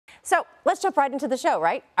So let's jump right into the show,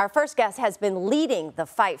 right? Our first guest has been leading the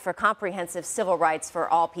fight for comprehensive civil rights for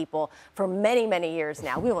all people for many, many years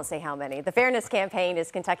now. We won't say how many. The Fairness Campaign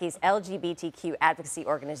is Kentucky's LGBTQ advocacy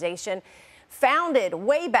organization, founded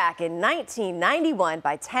way back in 1991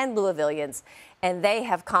 by 10 Louisvillians, and they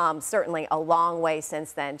have come certainly a long way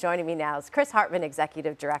since then. Joining me now is Chris Hartman,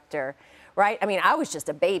 Executive Director. Right? I mean, I was just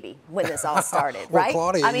a baby when this all started, Well, right?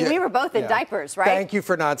 Claudia, I mean, we were both in diapers, right? Thank you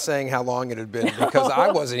for not saying how long it had been, because I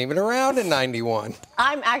wasn't even around in 91.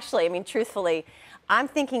 I'm actually, I mean, truthfully, I'm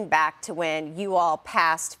thinking back to when you all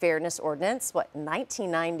passed Fairness Ordinance, what,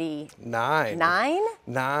 1999?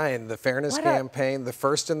 Nine, the Fairness Campaign, the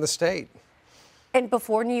first in the state. And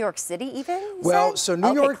before New York City even? Well, so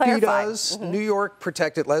New York beat us. Mm-hmm. New York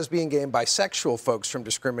protected lesbian, gay, and bisexual folks from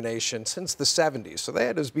discrimination since the 70s. So they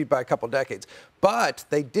had us beat by a couple decades. But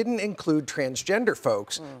they didn't include transgender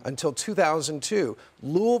folks until 2002.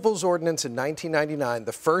 Louisville's ordinance in 1999,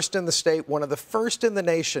 the first in the state, one of the first in the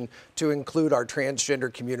nation to include our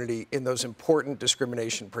transgender community in those important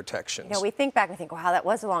discrimination protections. You know, we think back and think, wow, that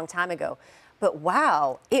was a long time ago. But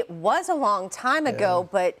wow, it was a long time ago,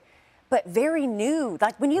 but very new.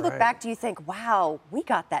 Like when you look back, do you think, wow, we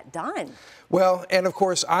got that done? Well, and of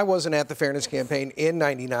course, I wasn't at the Fairness Campaign in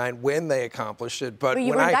 '99 when they accomplished it. But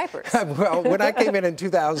you were in diapers. Well, when I came in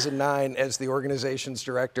 2009 as the organization's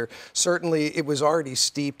director, certainly it was already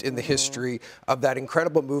steeped in the history of that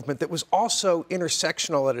incredible movement that was also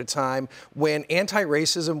intersectional at a time when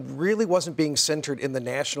anti-racism really wasn't being centered in the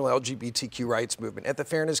national LGBTQ rights movement. At the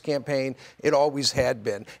Fairness Campaign, it always had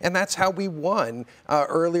been. And that's how we won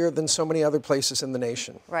earlier than so many other places in the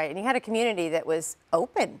nation. Right, and you had a community that was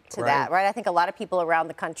open to that, right? I think a lot of people around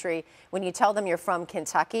the country, when you tell them you're from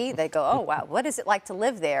Kentucky, they go, oh, wow, what is it like to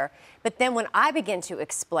live there? But then when I begin to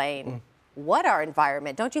explain what our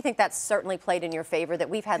environment, don't you think that's certainly played in your favor, that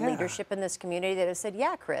we've had leadership in this community that have said,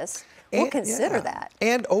 yeah, Chris, we'll consider that.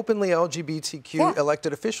 And openly LGBTQ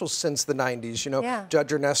elected officials since the 90s. You know,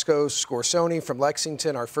 Judge Ernesto Scorsoni from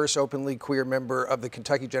Lexington, our first openly queer member of the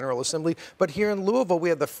Kentucky General Assembly. But here in Louisville, we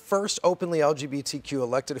had the first openly LGBTQ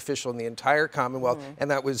elected official in the entire Commonwealth, and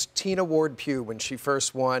that was Tina Ward Pugh when she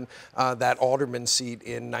first won that alderman seat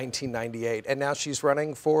in 1998. And now she's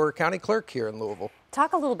running for county clerk here in Louisville.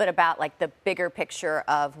 Talk a little bit about like the bigger picture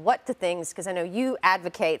of what the things, because I know you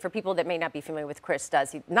advocate for people that may not be familiar with Chris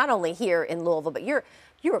does. He, not only here in Louisville, but you're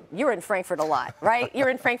in Frankfort a lot, right? You're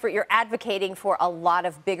in Frankfort. You're advocating for a lot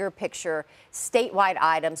of bigger picture statewide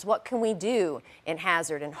items. What can we do in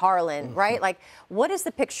Hazard and Harlan, right? Like, what does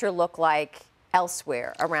the picture look like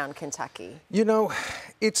elsewhere around Kentucky? You know,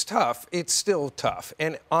 it's tough. It's still tough.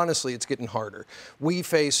 And honestly, it's getting harder. We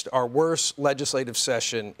faced our worst legislative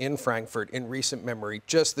session in Frankfort in recent memory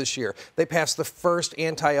just this year. They passed the first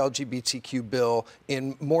anti-LGBTQ bill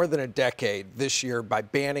in more than a decade this year by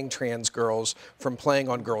banning trans girls from playing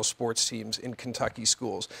on girls' sports teams in Kentucky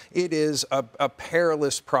schools. It is a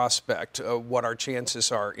perilous prospect of what our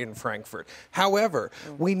chances are in Frankfort. However,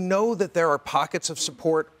 we know that there are pockets of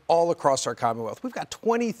support all across our Commonwealth. We've got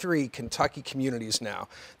 23 Kentucky communities now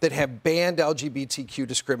that have banned LGBTQ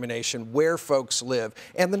discrimination where folks live,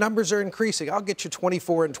 and the numbers are increasing. I'll get you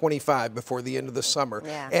 24 and 25 before the end of the summer.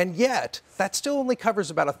 And yet, that still only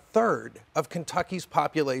covers about a third of Kentucky's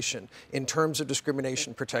population in terms of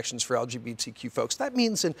discrimination protections for LGBTQ folks. That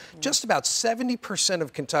means in just about 70%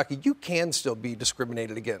 of Kentucky, you can still be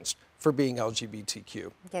discriminated against for being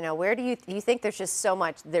LGBTQ. You know, where do you think there's just so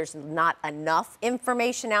much, there's not enough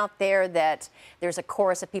information out there that there's a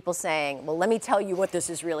chorus of people saying, well, let me tell you what this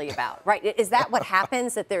is really about, right? Is that what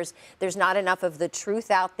happens, that there's not enough of the truth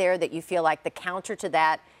out there, that you feel like the counter to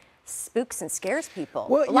that spooks and scares people?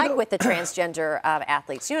 Well, like with the transgender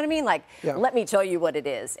athletes, you know what I mean? Like, let me tell you what it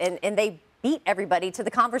is. And they beat everybody to the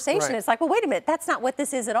conversation. It's like, well, wait a minute, that's not what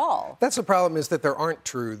this is at all. That's the problem, is that there aren't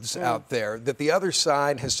truths out there, that the other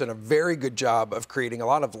side has done a very good job of creating a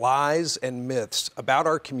lot of lies and myths about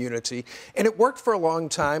our community. And it worked for a long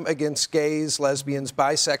time against gays, lesbians,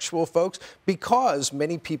 bisexual folks, because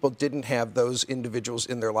many people didn't have those individuals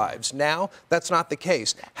in their lives. Now, that's not the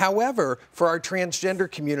case. However, for our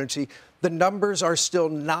transgender community, the numbers are still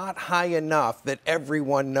not high enough that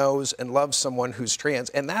everyone knows and loves someone who's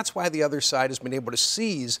trans. And that's why the other side has been able to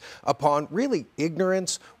seize upon really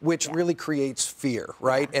ignorance, which really creates fear,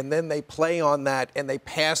 right? And then they play on that and they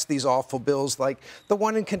pass these awful bills like the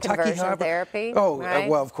one in Kentucky. Conversion therapy? Oh, right?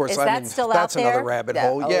 Well, of course. Is I that mean, still that's out there? Another rabbit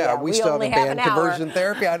hole. We still haven't banned conversion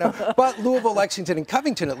therapy, I know. But Louisville, Lexington, and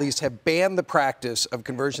Covington at least have banned the practice of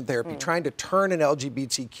conversion therapy, trying to turn an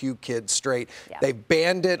LGBTQ kid straight. They've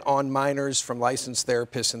banned it on minors from licensed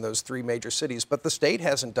therapists in those 3 major cities, but the state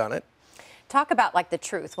hasn't done it. Talk about like the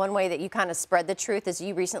truth. One way that you kind of spread the truth is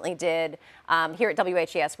you recently did here at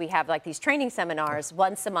WHAS. We have like these training seminars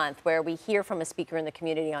once a month where we hear from a speaker in the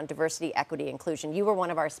community on diversity, equity, inclusion. You were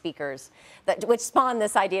one of our speakers, which spawned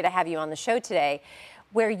this idea to have you on the show today,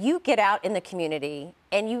 where you get out in the community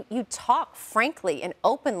and you talk frankly and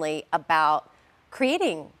openly about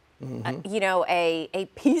creating a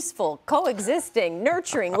peaceful, coexisting,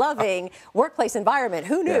 nurturing, loving workplace environment.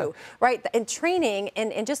 Who knew, right? And training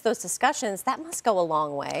and just those discussions, that must go a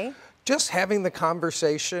long way. Just having the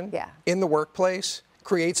conversation in the workplace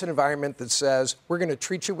creates an environment that says, we're going to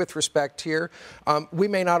treat you with respect here. We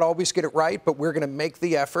may not always get it right, but we're going to make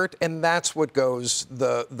the effort, and that's what goes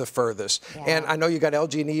the furthest. And I know you got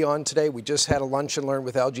LG&E on today. We just had a lunch and learn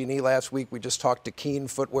with LG&E last week. We just talked to Keen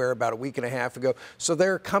Footwear about a week and a half ago. So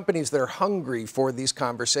there are companies that are hungry for these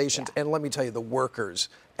conversations, and let me tell you, the workers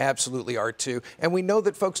absolutely are too. And we know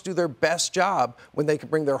that folks do their best job when they can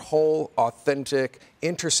bring their whole, authentic,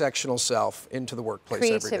 intersectional self into the workplace every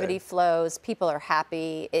day. Creativity flows, people are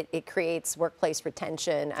happy, it creates workplace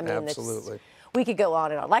retention. I mean, absolutely. We could go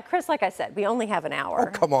on and on. Like Chris, like I said, we only have an hour.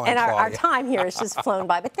 Oh, come on, and our Claudia. time here has just flown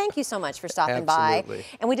by. But thank you so much for stopping by.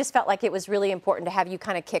 And we just felt like it was really important to have you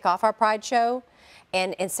kind of kick off our Pride Show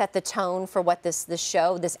and set the tone for what this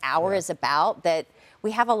show, this hour is about, that we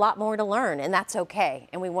have a lot more to learn, and that's okay,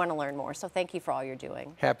 and we want to learn more. So thank you for all you're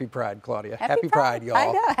doing. Happy Pride, Claudia. Happy Pride, y'all.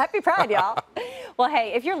 I know. Happy Pride, y'all. Well,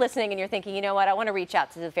 hey, if you're listening and you're thinking, you know what, I want to reach out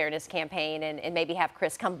to the Fairness Campaign and maybe have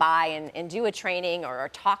Chris come by and do a training or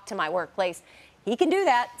talk to my workplace, he can do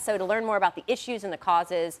that. So to learn more about the issues and the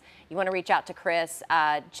causes, you want to reach out to Chris,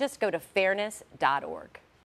 just go to fairness.org.